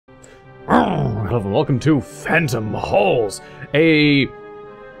Welcome to Phantom Halls. Let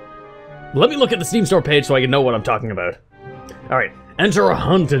me look at the Steam store page so I can know what I'm talking about. Alright, enter a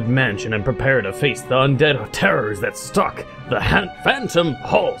haunted mansion and prepare to face the undead terrors that stalk the Phantom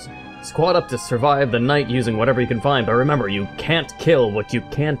Halls. Squad up to survive the night using whatever you can find, but remember, you can't kill what you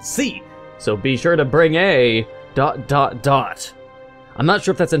can't see. So be sure to bring a ... I'm not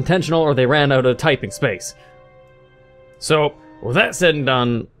sure if that's intentional or they ran out of typing space. So, with that said and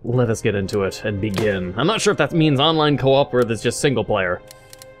done, let us get into it and begin. I'm not sure if that means online co-op or if it's just single player.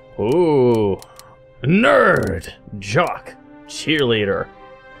 Ooh. Nerd. Jock. Cheerleader.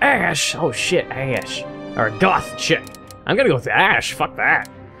 Ash. Oh shit, Ash. Or goth chick. I'm gonna go with Ash. Fuck that.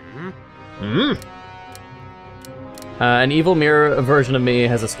 An evil mirror version of me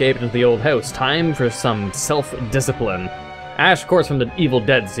has escaped into the old house. Time for some self-discipline. Ash, of course, from the Evil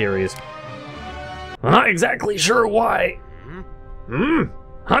Dead series. I'm not exactly sure why.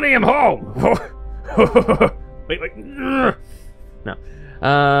 Honey, I'm home. wait.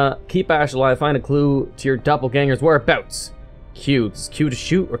 No. Keep Ash alive. Find a clue to your doppelganger's whereabouts. Q. Is Q to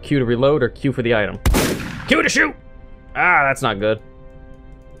shoot, or Q to reload, or Q for the item? Q to shoot! Ah, that's not good.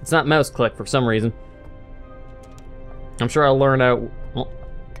 It's not mouse click for some reason. I'm sure I'll learn out. Oh.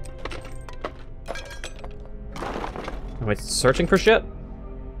 Am I searching for shit?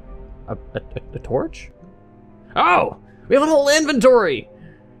 A torch? Oh! We have a whole inventory!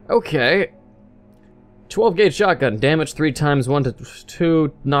 Okay. 12 gauge shotgun, damage 3 times 1 to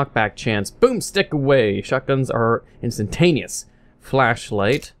 2 knockback chance. Boom, stick away. Shotguns are instantaneous.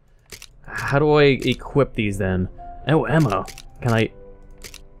 Flashlight. How do I equip these then? Oh, ammo. Can I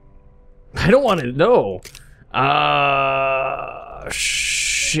don't want to know.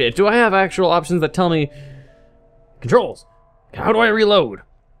 Shit. Do I have actual options that tell me controls? How do I reload?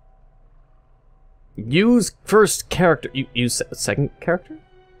 Use first character. Use second character?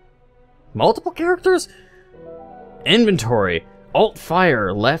 Multiple characters? Inventory. Alt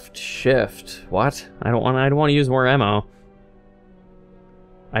fire. Left shift. What? I don't want to use more ammo.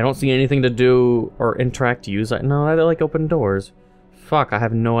 I don't see anything to do or interact to use. No, I like open doors. Fuck, I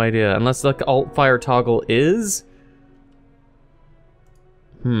have no idea. Unless the alt fire toggle is.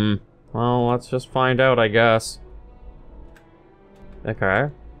 Well, let's just find out, I guess. Okay.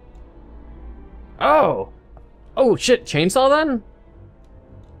 Oh! Oh shit, chainsaw then?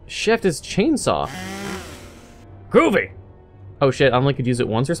 Shift is chainsaw. Groovy! Oh shit, I only could use it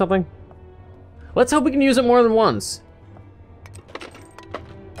once or something? Let's hope we can use it more than once.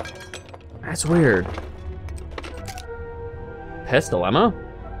 That's weird. Pistol ammo?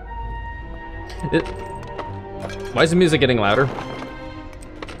 Why is the music getting louder?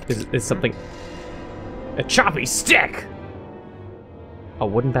 Is something... A choppy stick! A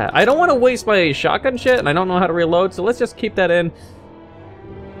wooden bat. I don't want to waste my shotgun shit, and I don't know how to reload, so let's just keep that in.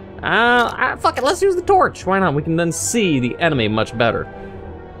 Fuck it, let's use the torch. Why not? We can then see the enemy much better.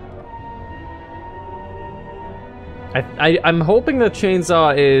 I'm hoping the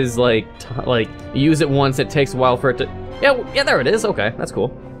chainsaw is like use it once, it takes a while for it to... Yeah, there it is. Okay, that's cool.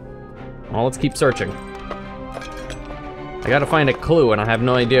 Well, let's keep searching. I gotta find a clue, and I have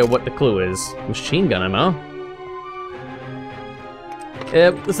no idea what the clue is. Machine gun ammo.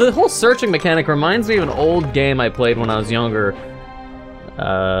 So the whole searching mechanic reminds me of an old game I played when I was younger.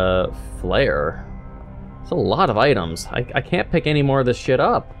 Flare. It's a lot of items. I can't pick any more of this shit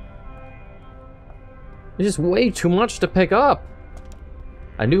up. There's just way too much to pick up.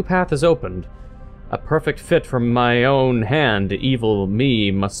 A new path is opened. A perfect fit from my own hand. Evil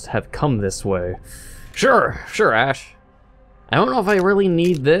me must have come this way. Sure, Ash. I don't know if I really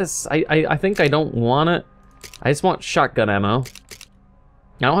need this. I think I don't want it. I just want shotgun ammo.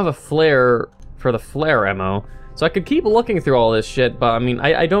 I don't have a flare for the flare ammo. So I could keep looking through all this shit, but I mean,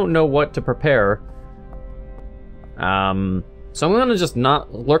 I don't know what to prepare. So I'm gonna just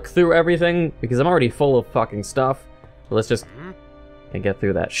not look through everything, because I'm already full of fucking stuff. So let's just get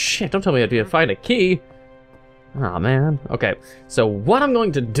through that. Shit, don't tell me I have to find a key. Aw, man. Okay, so what I'm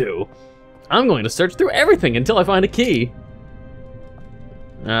going to do, I'm going to search through everything until I find a key.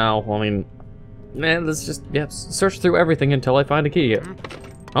 Oh, well, I mean, man, let's just, yeah, search through everything until I find a key.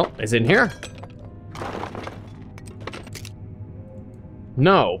 Oh, is it in here?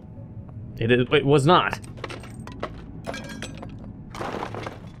 No, it was not.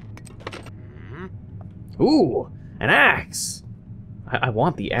 Ooh, an axe. I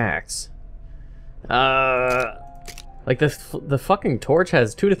want the axe. Like the fucking torch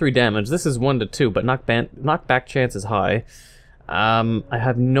has 2 to 3 damage. This is 1 to 2, but knockback chance is high. I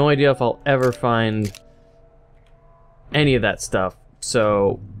have no idea if I'll ever find any of that stuff.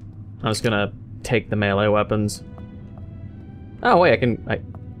 So I'm just gonna take the melee weapons. Oh wait,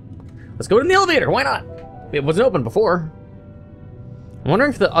 Let's go to the elevator, why not? It wasn't open before. I'm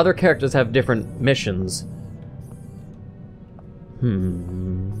wondering if the other characters have different missions.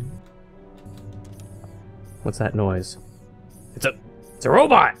 What's that noise? It's a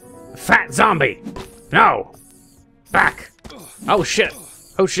robot! A fat zombie! No! Back! Oh shit!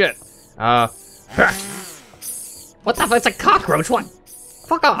 Oh shit! What the fuck? It's a cockroach, what?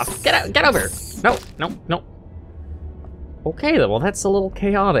 Fuck off! Get out! Get over here! No! No! No! Okay then, well that's a little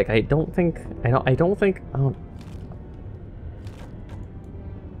chaotic. I don't think...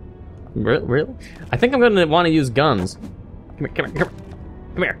 Really? I think I'm gonna want to use guns. Come here, come here, come here.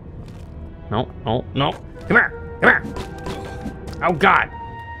 Come here. No, no, no. Come here, come here. Oh god.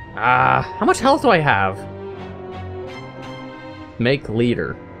 How much health do I have? Make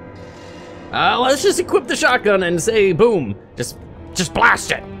leader. Let's just equip the shotgun and say boom. Just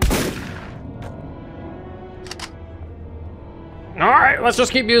blast it. Alright, let's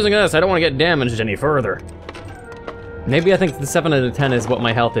just keep using this. I don't want to get damaged any further. Maybe I think the 7 out of 10 is what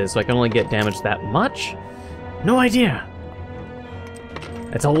my health is, so I can only get damaged that much? No idea.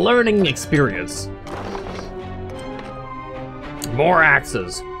 It's a learning experience. More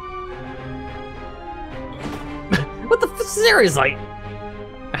axes. What the f- seriously?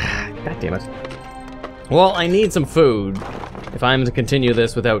 God damn it. Well, I need some food if I'm to continue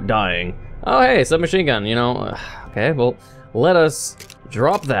this without dying. Oh hey, submachine gun, you know. Okay, well, let us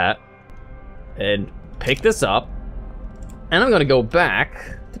drop that and pick this up. And I'm gonna go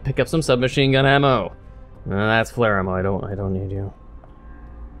back to pick up some submachine gun ammo. That's flare ammo, I don't need you.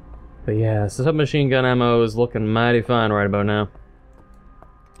 But yeah, submachine gun ammo is looking mighty fine right about now.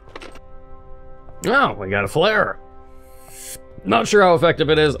 Oh, we got a flare. Not sure how effective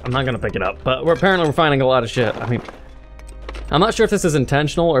it is, I'm not gonna pick it up, but we're finding a lot of shit. I mean, I'm not sure if this is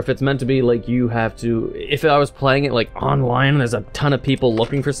intentional or if it's meant to be like you have to, if I was playing it like online, there's a ton of people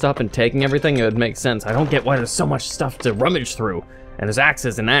looking for stuff and taking everything, it would make sense. I don't get why there's so much stuff to rummage through. And there's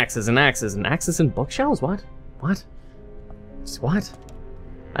axes and axes and axes and axes and bookshelves, what? What? What?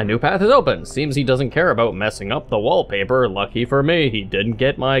 A new path is open. Seems he doesn't care about messing up the wallpaper. Lucky for me, he didn't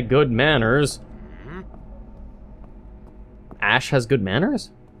get my good manners. Ash has good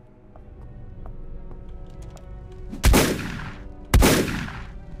manners?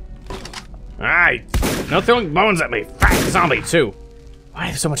 Alright, no throwing bones at me. Fat zombie too. Why do I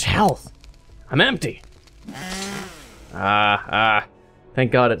have so much health? I'm empty.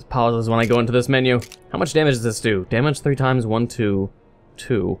 Thank God it pauses when I go into this menu. How much damage does this do? Damage 3 times, 1, 2,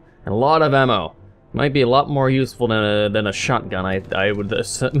 2. And a lot of ammo. Might be a lot more useful than a shotgun, I would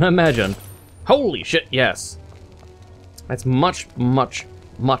imagine. Holy shit, yes. That's much, much,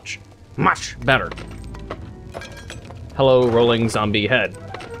 much, much better. Hello, rolling zombie head.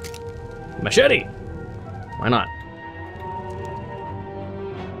 Machete! Why not?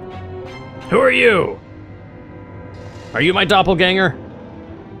 Who are you? Are you my doppelganger?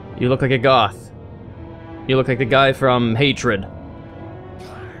 You look like a goth. You look like the guy from Hatred.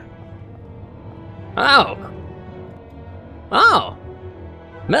 Oh! Oh!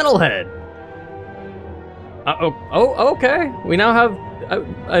 Metalhead! Oh, okay. We now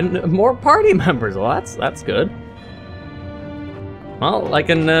have more party members. Well, that's good. Well, I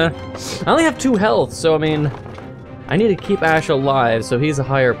can, I only have 2 health, so I mean, I need to keep Ash alive, so he's a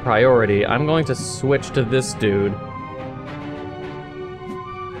higher priority. I'm going to switch to this dude.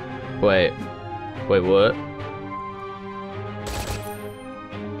 Wait, what?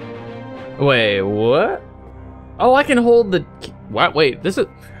 Wait, what? Oh, I can hold the, what? Wait, this is,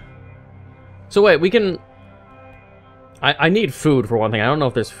 so wait, we can, I need food for one thing. I don't know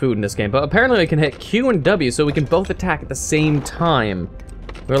if there's food in this game, but apparently I can hit Q and W so we can both attack at the same time.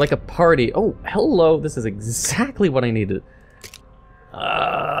 We're like a party. Oh, hello. This is exactly what I needed.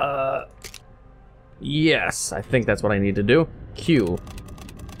 Yes, I think that's what I need to do. Q.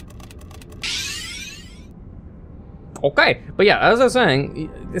 Okay, but yeah, as I was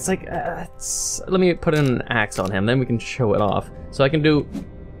saying, it's like, let me put in an axe on him, then we can show it off. So I can do,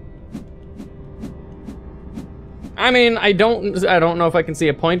 I mean, I don't know if I can see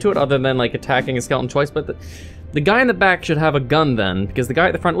a point to it other than like attacking a skeleton twice, but the guy in the back should have a gun then, because the guy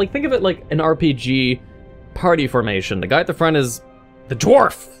at the front, like think of it like an RPG party formation. The guy at the front is the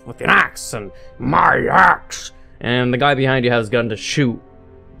dwarf with an axe and my axe, and the guy behind you has a gun to shoot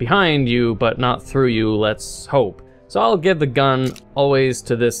behind you, but not through you, let's hope. So I'll give the gun always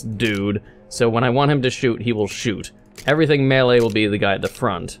to this dude, so when I want him to shoot, he will shoot. Everything melee will be the guy at the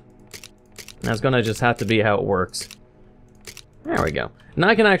front. That's gonna just have to be how it works. There we go. Now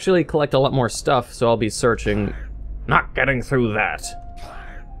I can actually collect a lot more stuff, so I'll be searching. Not getting through that.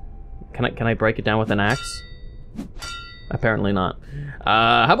 Can I break it down with an axe? Apparently not.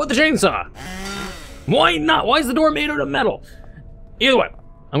 How about the chainsaw? Why not? Why is the door made out of metal? Either way,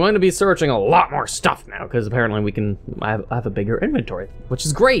 I'm going to be searching a lot more stuff now, because apparently we can, I have a bigger inventory, which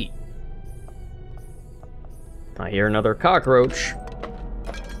is great. I hear another cockroach.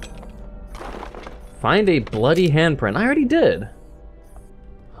 Find a bloody handprint. I already did.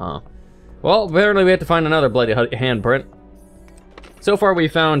 Huh. Well, apparently we have to find another bloody handprint. So far we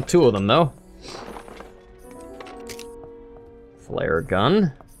found 2 of them, though. Flare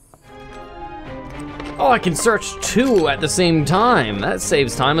gun. Oh, I can search 2 at the same time. That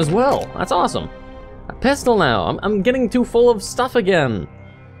saves time as well. That's awesome. A pistol now. I'm getting too full of stuff again.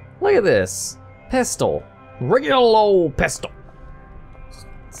 Look at this. Pistol. Regular old pistol.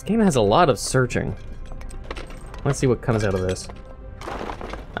 This game has a lot of searching. Let's see what comes out of this.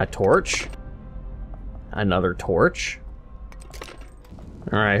 A torch. Another torch.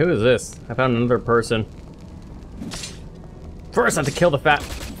 Alright, who is this? I found another person. First, I have to kill the fat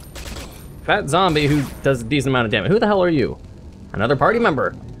zombie who does a decent amount of damage. Who the hell are you? Another party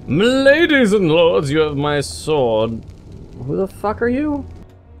member. Ladies and lords, you have my sword. Who the fuck are you?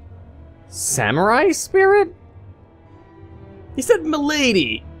 Samurai spirit? He said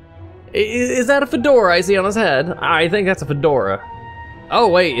milady. Is that a fedora I see on his head? I think that's a fedora. Oh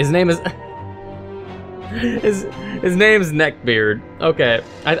wait, his name is... his name's Neckbeard. Okay,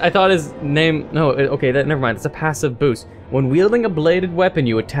 I thought his name... No, okay, never mind. It's a passive boost. When wielding a bladed weapon,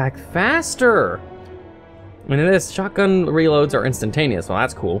 you attack faster. And in this, shotgun reloads are instantaneous. Well,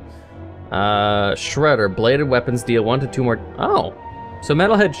 that's cool. Shredder. Bladed weapons deal 1 to 2 more... Oh. So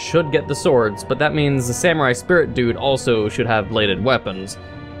Metalhead should get the swords, but that means the Samurai Spirit dude also should have bladed weapons.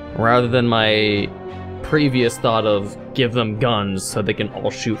 Rather than my previous thought of give them guns so they can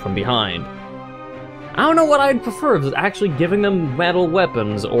all shoot from behind. I don't know what I'd prefer, is actually giving them metal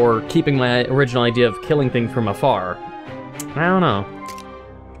weapons or keeping my original idea of killing things from afar. I don't know.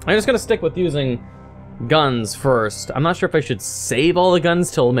 I'm just gonna stick with using guns first. I'm not sure if I should save all the guns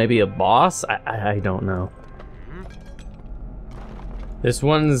till maybe a boss. I don't know. This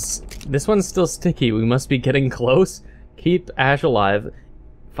one's still sticky. We must be getting close. Keep Ash alive.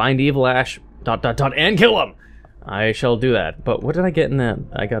 Find evil Ash, ... and kill him! I shall do that. But what did I get in that?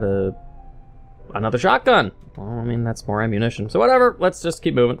 I got another shotgun. Well, I mean, that's more ammunition. So whatever, let's just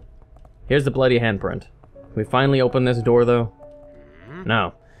keep moving. Here's the bloody handprint. We finally open this door, though?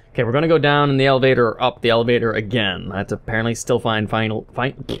 No. Okay, we're gonna go down in the elevator or up the elevator again. I have to apparently still find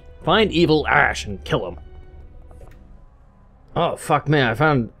evil Ash and kill him. Oh, fuck man, I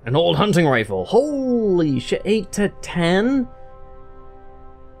found an old hunting rifle. Holy shit, 8 to 10?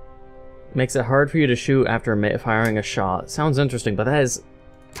 Makes it hard for you to shoot after firing a shot. Sounds interesting, but that is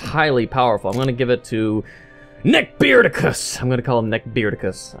highly powerful. I'm gonna give it to Neckbeardicus. I'm gonna call him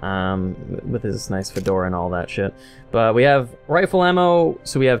Neckbeardicus, with his nice fedora and all that shit. But we have rifle ammo,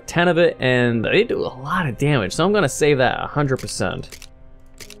 so we have 10 of it, and they do a lot of damage, so I'm gonna save that 100%.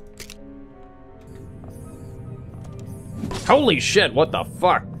 Holy shit, what the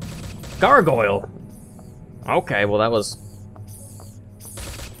fuck? Gargoyle. Okay, well that was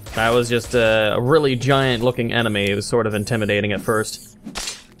just a really giant looking enemy. It was sort of intimidating at first.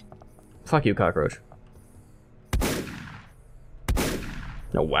 Fuck you, cockroach.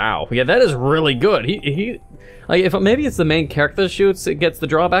 Oh wow, yeah, that is really good. He like, if maybe it's the main character that shoots, it gets the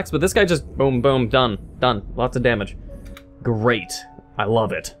drawbacks, but this guy just boom, boom, done, lots of damage. Great, I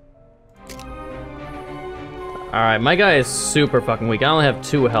love it. All right, my guy is super fucking weak. I only have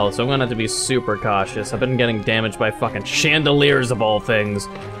 2 health, so I'm gonna have to be super cautious. I've been getting damaged by fucking chandeliers of all things.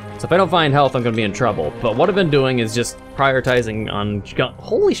 So if I don't find health, I'm gonna be in trouble. But what I've been doing is just prioritizing on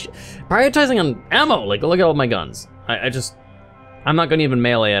holy shit, prioritizing on ammo. Like, look at all my guns. I'm not gonna even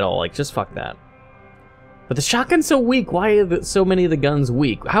melee at all. Like, just fuck that. But the shotgun's so weak. Why are so many of the guns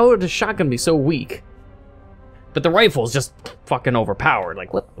weak? How would the shotgun be so weak? But the rifle's just fucking overpowered.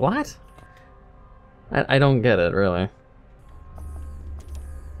 Like, what? I don't get it, really.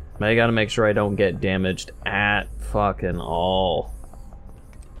 But I gotta make sure I don't get damaged at fucking all.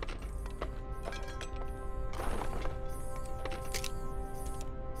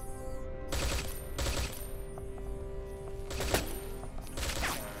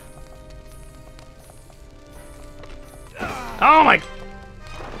 Oh my...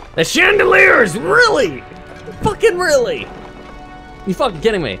 The chandeliers! Really? Fucking really? You fucking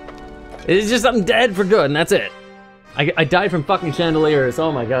kidding me? It's just I'm dead for good and that's it. I died from fucking chandeliers.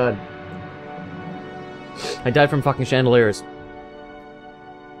 Oh my god. I died from fucking chandeliers.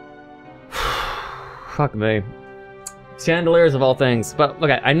 Fuck me. Chandeliers of all things. But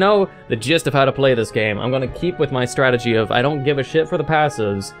okay, I know the gist of how to play this game. I'm gonna keep with my strategy of I don't give a shit for the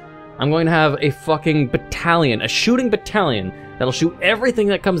passives. I'm going to have a fucking battalion, a shooting battalion, that'll shoot everything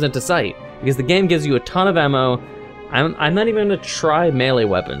that comes into sight. Because the game gives you a ton of ammo. I'm not even gonna try melee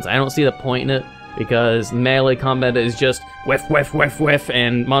weapons. I don't see the point in it, because melee combat is just whiff, whiff, whiff, whiff,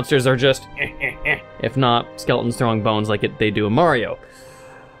 and monsters are just if not skeletons throwing bones like they do in Mario.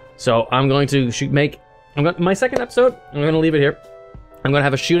 So I'm going to my second episode, I'm gonna leave it here. I'm gonna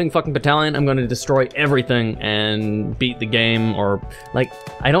have a shooting fucking battalion. I'm gonna destroy everything and beat the game, or like,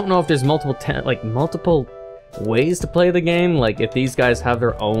 I don't know if there's multiple ways to play the game. Like, if these guys have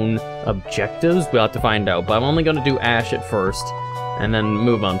their own objectives, we'll have to find out. But I'm only gonna do Ash at first, and then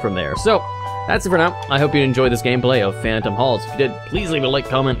move on from there. So, that's it for now. I hope you enjoyed this gameplay of Phantom Halls. If you did, please leave a like,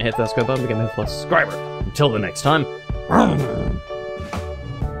 comment, and hit that subscribe button to become a subscriber. Until the next time.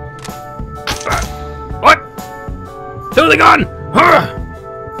 What? To the gun!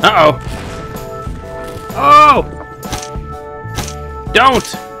 Uh-oh. Oh!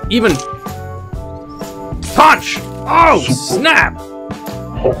 Don't even punch! Oh, snap!